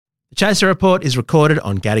The Chaser Report is recorded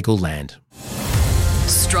on Gadigal land.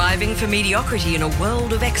 Striving for mediocrity in a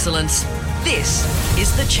world of excellence. This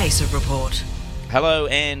is the Chaser Report. Hello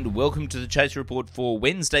and welcome to the Chaser Report for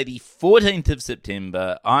Wednesday the 14th of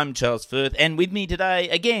September. I'm Charles Firth and with me today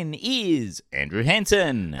again is Andrew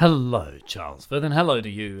Hansen. Hello, Charles Firth, and hello to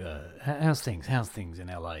you. How's things? How's things in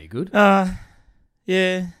LA? Good?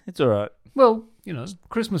 Yeah, it's all right. Well, you know,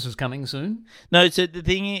 Christmas is coming soon. No, so the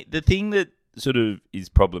thing that sort of is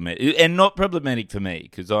problematic, and not problematic for me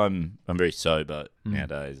because I'm very sober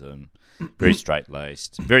nowadays. I'm very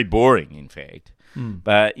straight-laced, very boring, in fact.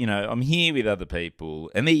 But, you know, I'm here with other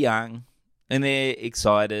people, and they're young, and they're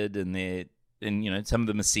excited, and you know, some of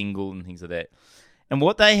them are single and things like that. And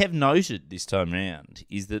what they have noted this time round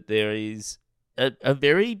is that there is a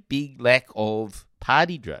very big lack of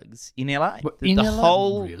party drugs in LA. In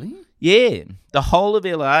LA? Really? Yeah. The whole of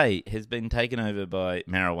LA has been taken over by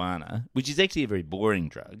marijuana, which is actually a very boring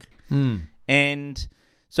drug. And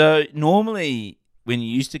so normally when you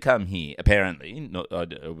used to come here, apparently, I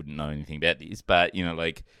wouldn't know anything about this, but, you know,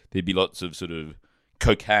 like there'd be lots of sort of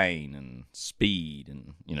cocaine and speed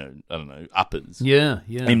and, you know, I don't know, uppers. Yeah.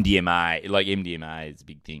 MDMA, like MDMA is a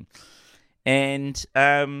big thing. And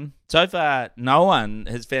so far, no one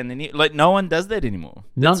has found any, like no one does that anymore.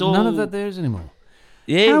 None of that there is anymore.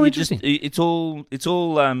 Yeah, how interesting. It's all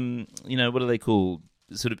you know, what are they called?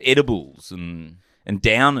 Sort of edibles and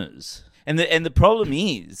downers. And the problem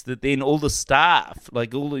is that then all the staff,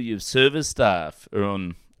 like all of your service staff,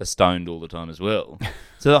 are stoned all the time as well.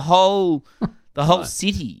 So the whole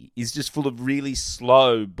city is just full of really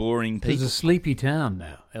slow, boring people. It's a sleepy town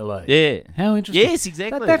now, LA. Yeah. How interesting. Yes,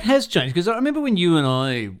 exactly. That has changed, because I remember when you and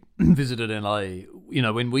I visited LA, you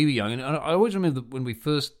know, when we were young, and I always remember that when we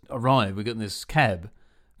first arrived, we got in this cab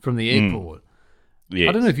from the airport. Yes.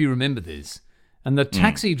 I don't know if you remember this. And the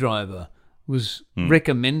taxi driver was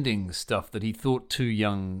recommending stuff that he thought two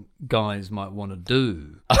young guys might want to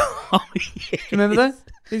do. Oh, yes. Do you remember that?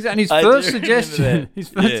 And his first suggestion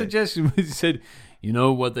was, he said, you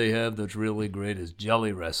know what they have that's really great is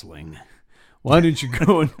jelly wrestling. Why don't you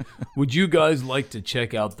go and would you guys like to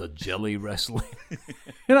check out the jelly wrestling?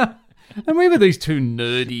 You know, and we were these two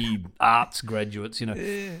nerdy arts graduates, you know.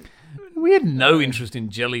 We had no interest in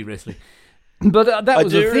jelly wrestling. But that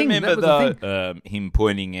was a thing. I do remember, though, him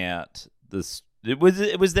pointing out this.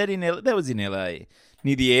 Was that in LA? That was in LA.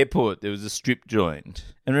 Near the airport, there was a strip joint.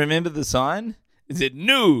 And remember the sign? It said,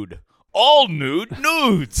 nude. All nude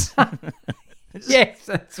nudes. Yes,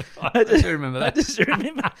 that's right. I do remember that. I just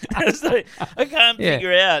remember. I can't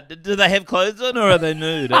figure out. Do they have clothes on or are they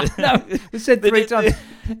nude? No, it said 3 times.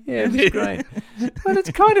 Yeah, it's great. But it's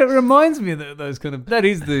kind of reminds me of those kind of. That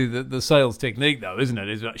is the sales technique, though, isn't it?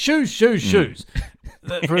 It's like, shoes.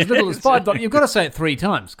 For as little as $5, you've got to say it 3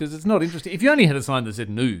 times because it's not interesting. If you only had a sign that said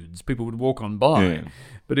nudes, people would walk on by. Yeah.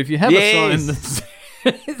 But if you have a sign that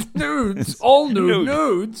says nudes, all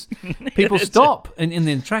nudes, people stop and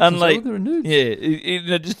then track and say, there are nudes.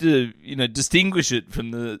 Yeah, just to distinguish it from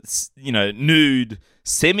the nude,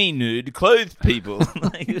 semi-nude clothed people.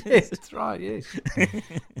 Yes, that's right. Yes.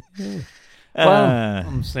 Yeah. Well,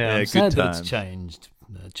 I'm sad that it's changed,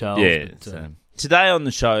 Charles. Yeah. But, today on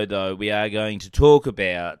the show, though, we are going to talk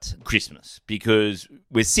about Christmas because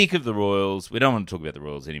we're sick of the Royals. We don't want to talk about the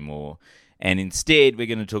Royals anymore. And instead, we're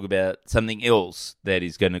going to talk about something else that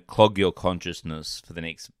is going to clog your consciousness for the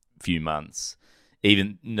next few months,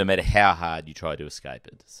 even no matter how hard you try to escape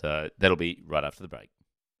it. So that'll be right after the break.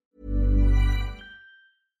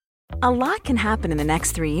 A lot can happen in the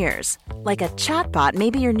next 3 years. Like a chatbot may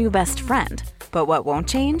be your new best friend. But what won't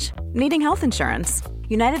change? Needing health insurance.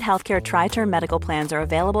 United Healthcare Tri-Term Medical Plans are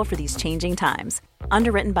available for these changing times.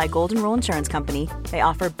 Underwritten by Golden Rule Insurance Company, they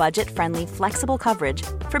offer budget-friendly, flexible coverage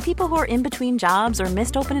for people who are in between jobs or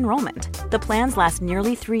missed open enrollment. The plans last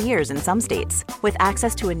nearly 3 years in some states, with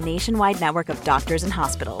access to a nationwide network of doctors and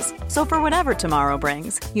hospitals. So for whatever tomorrow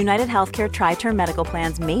brings, United Healthcare Tri-Term Medical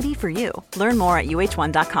Plans may be for you. Learn more at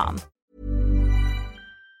uh1.com.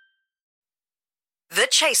 The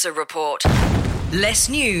Chaser Report. Less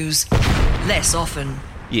news, less often.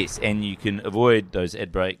 Yes, and you can avoid those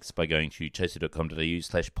ad breaks by going to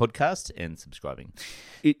chaser.com.au/podcast and subscribing.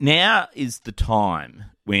 It now is the time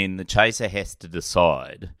when the Chaser has to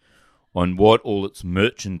decide on what all its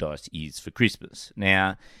merchandise is for Christmas.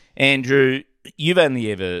 Now, Andrew, you've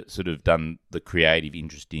only ever sort of done the creative,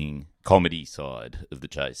 interesting comedy side of the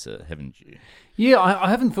Chaser, haven't you? Yeah, I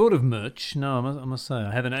haven't thought of merch. No, I must say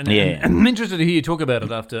I haven't. And I'm interested to hear you talk about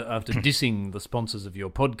it after dissing the sponsors of your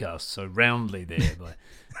podcast so roundly there.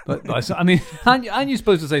 But I mean, aren't you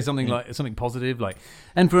supposed to say something positive, like,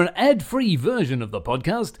 and for an ad-free version of the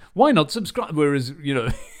podcast, why not subscribe? Whereas, you know,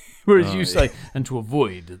 Whereas you say, and to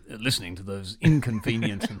avoid listening to those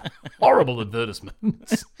inconvenient and horrible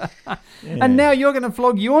advertisements. And now you're going to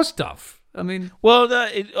flog your stuff. I mean... Well,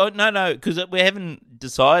 no, because we haven't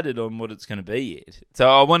decided on what it's going to be yet. So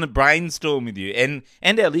I want to brainstorm with you and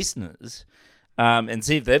our listeners and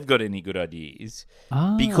see if they've got any good ideas.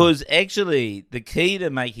 Because actually the key to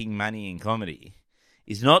making money in comedy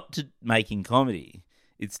is not to making comedy.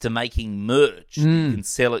 It's to making merch that you can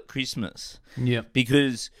sell at Christmas. Yeah.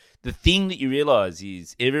 Because the thing that you realise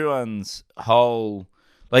is everyone's whole...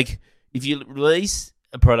 Like, if you release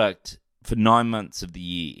a product for 9 months of the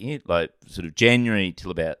year, like sort of January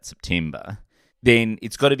till about September, then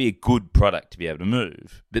it's got to be a good product to be able to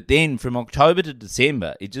move. But then from October to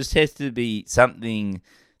December, it just has to be something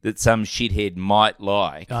that some shithead might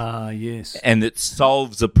like. Yes. And that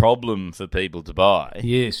solves a problem for people to buy.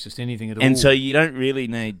 Yes, just anything at all. And so you don't really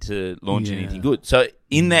need to launch anything good. So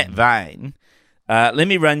in that vein, let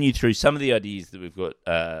me run you through some of the ideas that we've got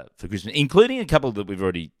for Christmas, including a couple that I've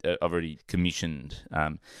already commissioned.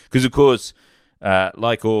 Because, of course,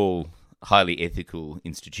 like all highly ethical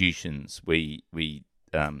institutions, we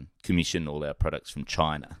commission all our products from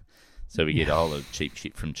China. So we get a whole lot of cheap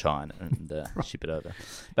shit from China and ship it over.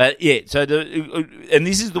 But yeah, so and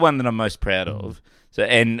this is the one that I'm most proud of. So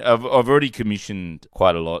and I've already commissioned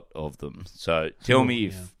quite a lot of them. So tell me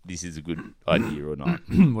if this is a good idea or not.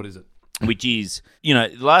 What is it? Which is,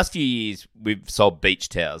 the last few years we've sold beach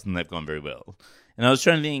towels and they've gone very well. And I was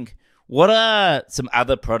trying to think, what are some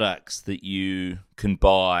other products that you can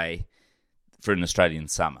buy for an Australian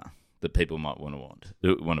summer that people might want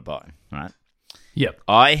to buy, right? Yep.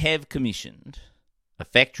 I have commissioned a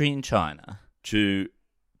factory in China to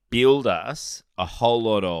build us a whole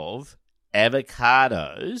lot of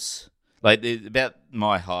avocados. Like, they're about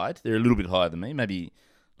my height. They're a little bit higher than me, maybe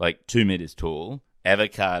like 2 meters tall.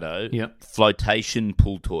 Avocado flotation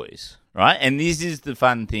pool toys, right? And this is the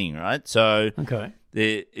fun thing, right? So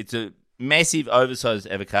it's a massive, oversized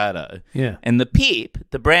avocado. Yeah. And the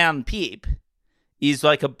brown pip, is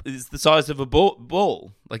the size of a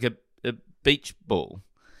ball, like a beach ball.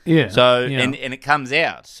 Yeah. So and it comes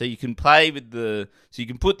out, so you can play with so you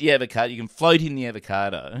can put the avocado, you can float in the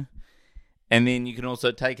avocado, and then you can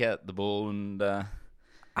also take out the ball and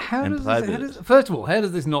play with it. First of all, how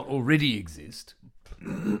does this not already exist?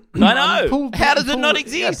 I know. How does it not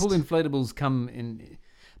exist? Yeah, pool inflatables come in.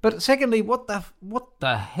 But secondly, what the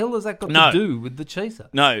hell has that got to do with the chaser?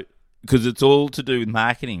 No, because it's all to do with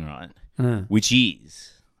marketing, right? Which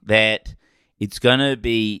is that it's going to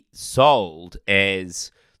be sold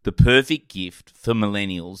as the perfect gift for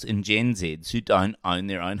millennials and Gen Zs who don't own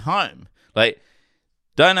their own home. Like,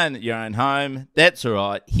 don't own your own home, that's all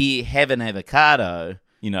right. Here, have an avocado,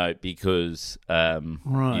 because you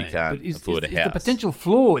can't afford a house. The potential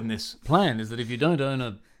flaw in this plan is that if you don't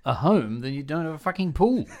own a home, then you don't have a fucking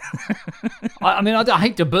pool. I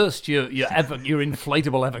hate to burst your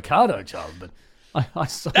inflatable avocado, Charles, but I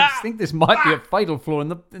think this might be a fatal flaw in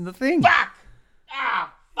the thing. Fuck!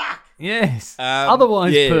 Yes.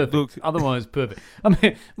 Otherwise perfect. Look. Otherwise perfect. I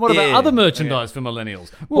mean, what about other merchandise for millennials?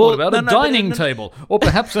 What about a dining table? Or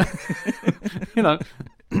perhaps a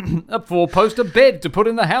 4-poster bed to put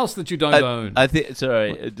in the house that you don't own. I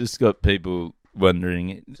just got people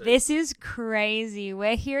wondering. This is crazy.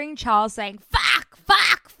 We're hearing Charles saying, fuck,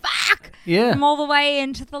 fuck, fuck, from all the way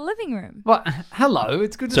into the living room. Well, hello,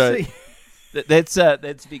 it's good to see. That's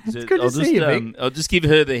Vic. It's good to see you, Vic. I'll just give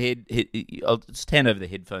her the I'll just hand over the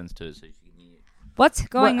headphones to her so she can hear. What's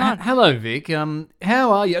going on? Hello, Vic.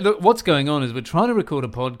 How are you? Look, what's going on is we're trying to record a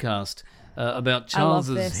podcast about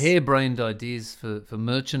Charles's harebrained ideas for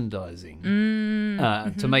merchandising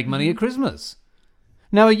to make money at Christmas.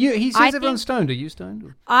 Now, he says everyone's stoned. Are you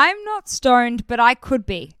stoned? I'm not stoned, but I could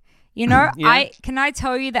be. Can I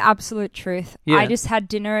tell you the absolute truth? Yeah. I just had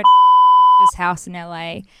dinner at this house in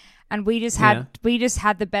LA. And we just had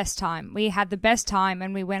the best time. We had the best time,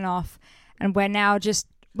 and we went off, and we're not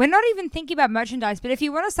even thinking about merchandise. But if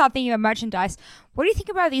you want to start thinking about merchandise, what do you think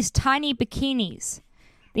about these tiny bikinis?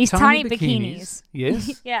 These tiny bikinis.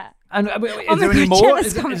 Yes. Yeah. And is there any more?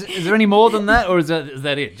 Is there any more than that, or is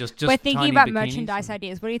that it? Just we're thinking tiny about bikinis? Merchandise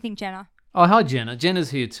ideas. What do you think, Jenna? Oh, hi, Jenna.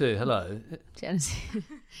 Jenna's here too. Hello.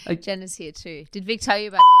 Jenna's here too. Did Vic tell you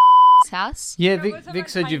about house? Yeah, Vic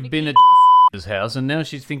said you've been at house, and now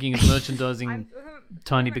she's thinking of merchandising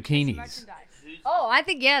tiny bikinis. Oh, I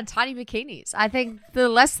think, tiny bikinis. I think the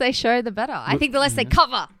less they show, the better. I think the less they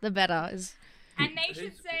cover, the better. And they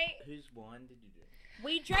should say... Whose wine did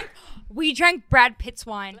you do? We drank Brad Pitt's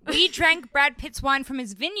wine. We drank Brad Pitt's wine from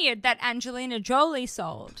his vineyard that Angelina Jolie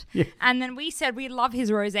sold. Yeah. And then we said we love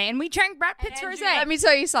his rosé, and we drank Brad Pitt's rosé. Let me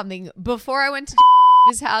tell you something. Before I went to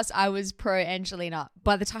this house, I was pro Angelina.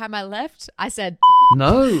 By the time I left, I said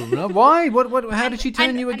No. Why? What? How did she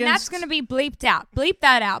turn you against? And that's going to be bleeped out. Bleep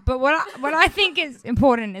that out. But what I think is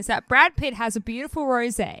important is that Brad Pitt has a beautiful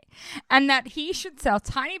rosé, and that he should sell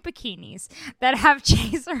tiny bikinis that have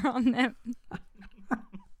chaser on them.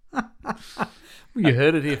 You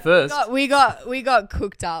heard it here first. we got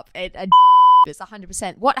cooked up at a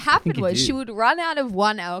 100%. What happened was she would run out of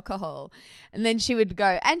one alcohol, and then she would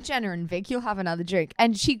go, and Jenna and Vic, you'll have another drink.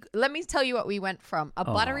 And let me tell you what we went from: a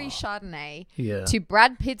buttery Chardonnay to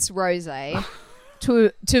Brad Pitt's rosé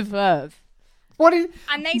to Verve.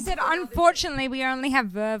 And they said, unfortunately, we only have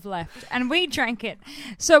Verve left, and we drank it.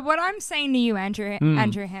 So what I'm saying to you, Andrew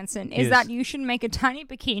Hansen, is that you should make a tiny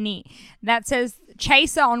bikini that says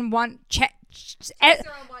chaser on one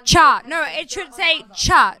chart. No, it should say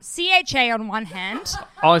chart. CHA on one hand.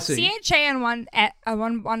 I see. CHA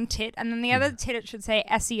on one tit, and then the other tit it should say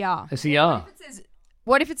SER. SER.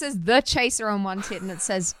 What if it says the chaser on one tit and it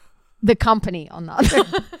says the company on the other?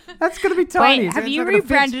 That's going to be tiny. Wait, have you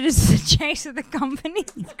rebranded as the chaser the company?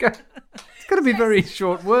 It's going to be very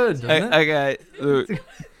short words. Okay,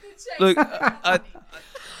 look.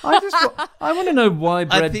 I want to know why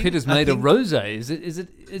Brad Pitt has made a rosé. Is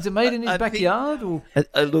it made in his backyard? Or?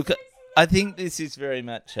 Look, I think this is very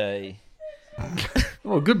much a.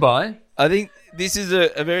 Well, goodbye. I think this is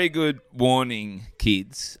a very good warning,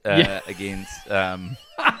 kids, against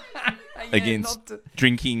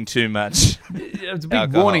drinking too much. It's a big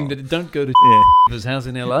alcohol. warning that it don't go to his house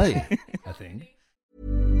in LA, I think.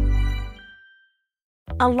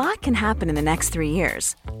 A lot can happen in the next 3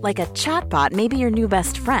 years. Like a chatbot may be your new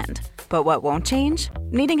best friend. But what won't change?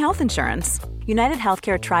 Needing health insurance. United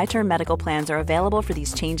Healthcare Tri-Term Medical Plans are available for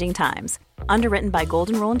these changing times. Underwritten by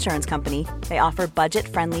Golden Rule Insurance Company, they offer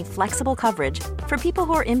budget-friendly, flexible coverage for people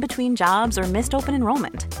who are in between jobs or missed open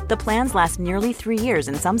enrollment. The plans last nearly 3 years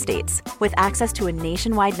in some states, with access to a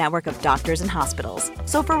nationwide network of doctors and hospitals.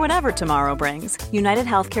 So for whatever tomorrow brings, United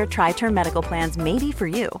Healthcare Tri-Term Medical Plans may be for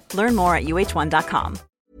you. Learn more at uh1.com.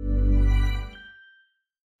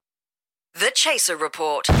 The Chaser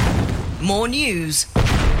Report. More news,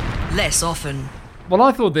 less often. Well,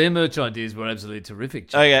 I thought their merch ideas were absolutely terrific.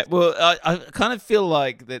 James. Okay, well, I kind of feel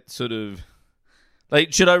like that sort of...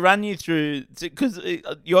 Like, should I run you through... Because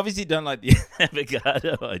you obviously don't like the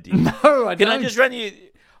avocado idea. No, I don't. Can I just run you...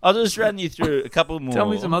 I'll just run you through a couple more Tell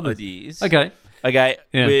me some others. ideas. Okay.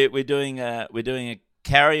 Yeah. We're doing a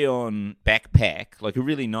carry-on backpack, like a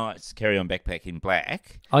really nice carry-on backpack in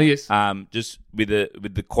black. Oh, yes. Just with the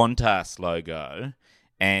Qantas logo,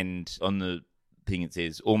 and on the thing it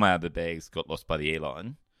says, all my other bags got lost by the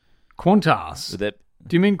airline. Qantas?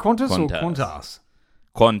 Do you mean Qantas or Qantas?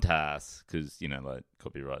 Qantas, because, like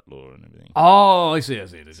copyright law and everything. Oh, I see.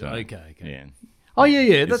 So, okay. Yeah. Oh, yeah.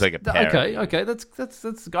 It's like a parody. Okay. That's.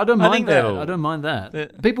 I don't mind that. I don't mind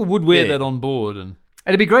that. People would wear that on board, and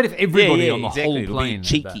it'd be great if everybody on the whole plane would be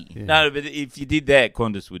cheeky. had that. Yeah. No, but if you did that,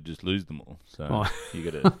 Qantas would just lose them all. So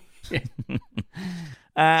you got to.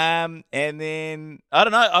 And then I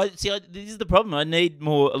don't know. This is the problem. I need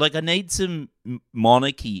more. Like, I need some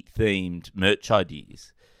monarchy themed merch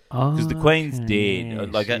ideas. Because the Queen's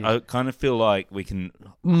dead. I kind of feel like we can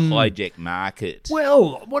hijack market.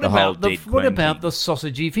 Well, what about the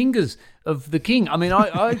sausagey fingers of the King? I mean,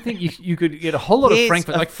 I think you could get a whole lot of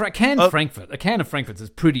Frankfurt. A can of Frankfurt's is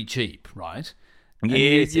pretty cheap, right? And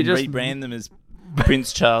you just rebrand them as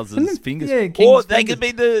Prince Charles's fingers. Yeah, or they could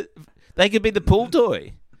be the pool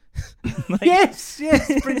toy. Yes,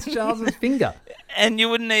 Prince Charles's finger. And they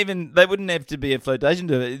wouldn't have to be a flotation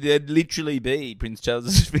toy. They'd literally be Prince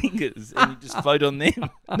Charles's fingers, and you just float on them.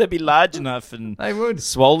 They'd be large enough and they would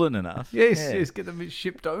swollen enough. Yes, get them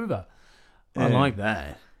shipped over. Yeah. I like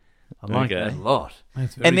that. I like that a lot.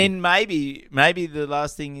 And then maybe the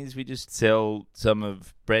last thing is we just sell some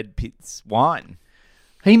of Brad Pitt's wine.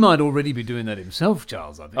 He might already be doing that himself,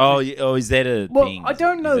 Charles, I think. Oh, is that a thing? Well, I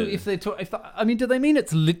don't know if they're I mean, do they mean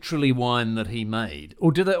it's literally wine that he made?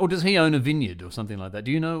 Or does he own a vineyard or something like that?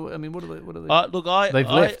 Do you know? I mean, what are they? They've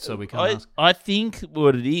left, so we can't ask. I think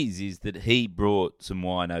what it is that he brought some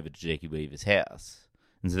wine over to Jackie Weaver's house.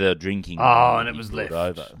 And so they were drinking. Oh, and it was left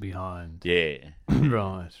over behind. Yeah.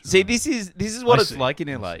 Right. See, this is what it's like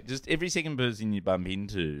in LA. Just every second person you bump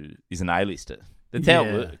into is an A-lister. That's how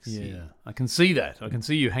it works. Yeah, I can see that. I can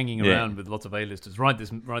see you hanging around with lots of A-listers right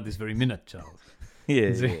this very minute, Charles. Yeah,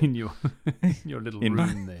 in your little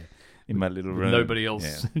room there. In my little room. Nobody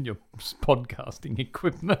else in your podcasting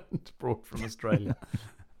equipment brought from Australia.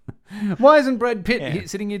 Why isn't Brad Pitt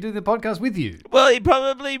sitting here doing the podcast with you? Well, he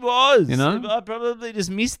probably was. You know? I probably just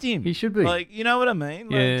missed him. He should be. Like, you know what I mean?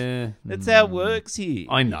 Like, Yeah. That's how it works here.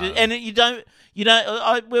 I know. And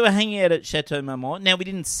we were hanging out at Chateau Marmont. Now, we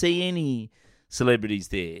didn't see any celebrities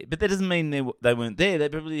there, but that doesn't mean they weren't there. They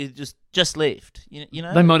probably just left. You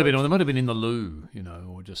know, They might have been, or they might have been in the loo,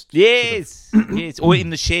 or just yes, or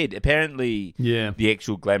in the shed. Apparently, the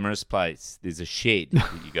actual glamorous place. There's a shed that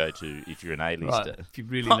you go to if you're an A-lister. Right, if you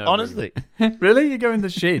really know, honestly, really, you go in the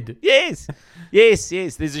shed. yes.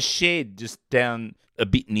 There's a shed just down a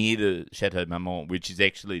bit near the Chateau Marmont, which is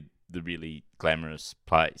actually the really glamorous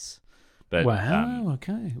place. But, wow.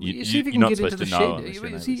 Okay. You see if you you're can not get into supposed the to know. shed.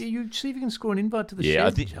 You see if you can score an invite to the Yeah,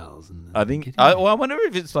 shed, Charles. I think. I wonder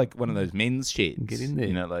if it's like one of those men's sheds. Get in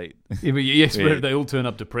there. Like where they all turn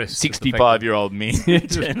up depressed. 65-year-old men.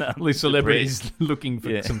 All these celebrities looking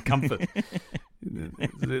for some comfort.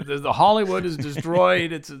 The Hollywood is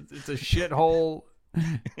destroyed. It's a shithole.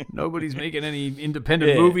 Nobody's making any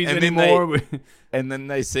independent movies anymore. And then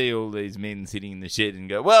they see all these men sitting in the shed and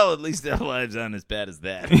go, well, at least our lives aren't as bad as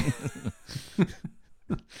that.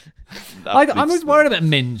 I'm always worried about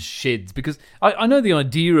men's sheds because I know the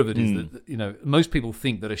idea of it is that most people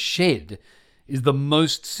think that a shed is the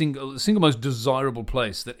single most desirable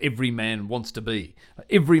place that every man wants to be.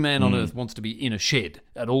 Every man on earth wants to be in a shed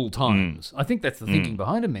at all times. I think that's the thinking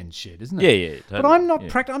behind a men's shed, isn't it? Yeah. Totally. But I'm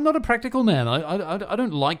not. I'm not a practical man. I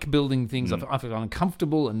don't like building things. I feel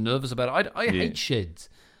uncomfortable and nervous about it. I hate sheds.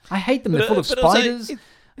 I hate them. They're full of spiders.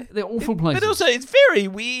 They're awful places. But also, it's very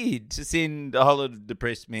weird to send a whole lot of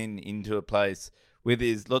depressed men into a place where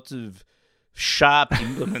there's lots of sharp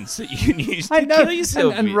implements that you can use to kill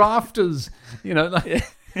yourself and with. Rafters, like,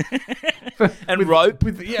 and rope.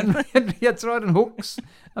 That's right, and hooks.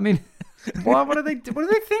 I mean, what are they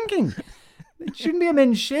thinking? It shouldn't be a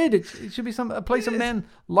men's shed. It should be a place a man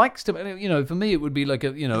likes to. For me, it would be like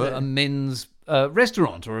a men's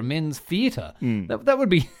restaurant or a men's theatre. That would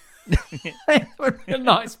be. That would be a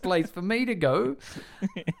nice place for me to go.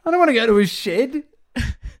 I don't want to go to a shed.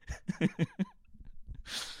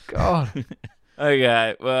 God.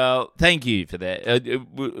 Okay, well, thank you for that.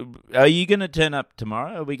 Are you going to turn up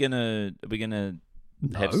tomorrow? Are we going to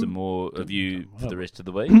have some more of you for the rest of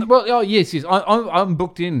the week? Well, yes. I'm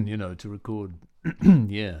booked in, to record.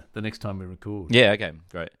 The next time we record. Yeah, okay,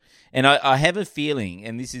 great. And I have a feeling,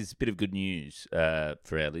 and this is a bit of good news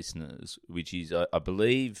for our listeners, which is I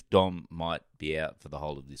believe Dom might be out for the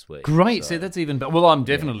whole of this week. Great, so that's even better. Well, I'm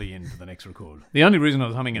definitely in for the next record. The only reason I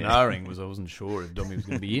was humming and ahhing was I wasn't sure if Dommy was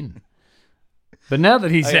going to be in. But now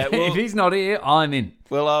that if he's not here, I'm in.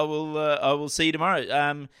 Well, I will see you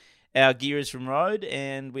tomorrow. Our gear is from Rode,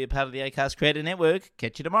 and we're part of the Acast Creator Network.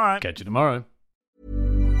 Catch you tomorrow.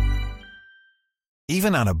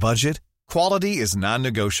 Even on a budget, quality is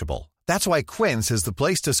non-negotiable. That's why Quince is the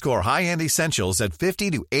place to score high-end essentials at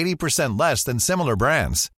 50 to 80% less than similar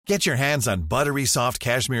brands. Get your hands on buttery soft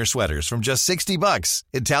cashmere sweaters from just $60,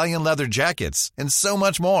 Italian leather jackets, and so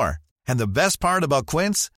much more. And the best part about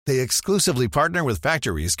Quince, they exclusively partner with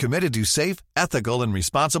factories committed to safe, ethical, and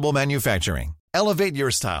responsible manufacturing. Elevate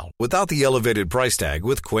your style without the elevated price tag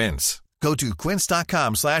with Quince. Go to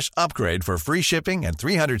quince.com/upgrade for free shipping and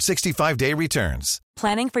 365-day returns.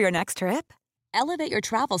 Planning for your next trip? Elevate your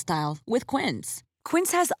travel style with Quince.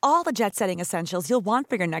 Quince has all the jet-setting essentials you'll want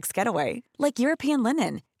for your next getaway, like European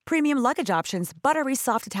linen, premium luggage options, buttery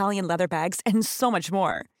soft Italian leather bags, and so much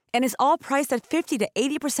more. And is all priced at 50 to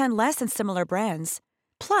 80% less than similar brands.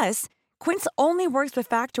 Plus, Quince only works with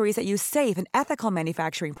factories that use safe and ethical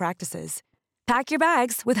manufacturing practices. Pack your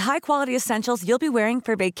bags with high-quality essentials you'll be wearing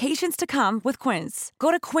for vacations to come with Quince.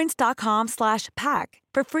 Go to quince.com/pack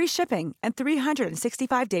for free shipping and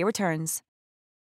 365-day returns.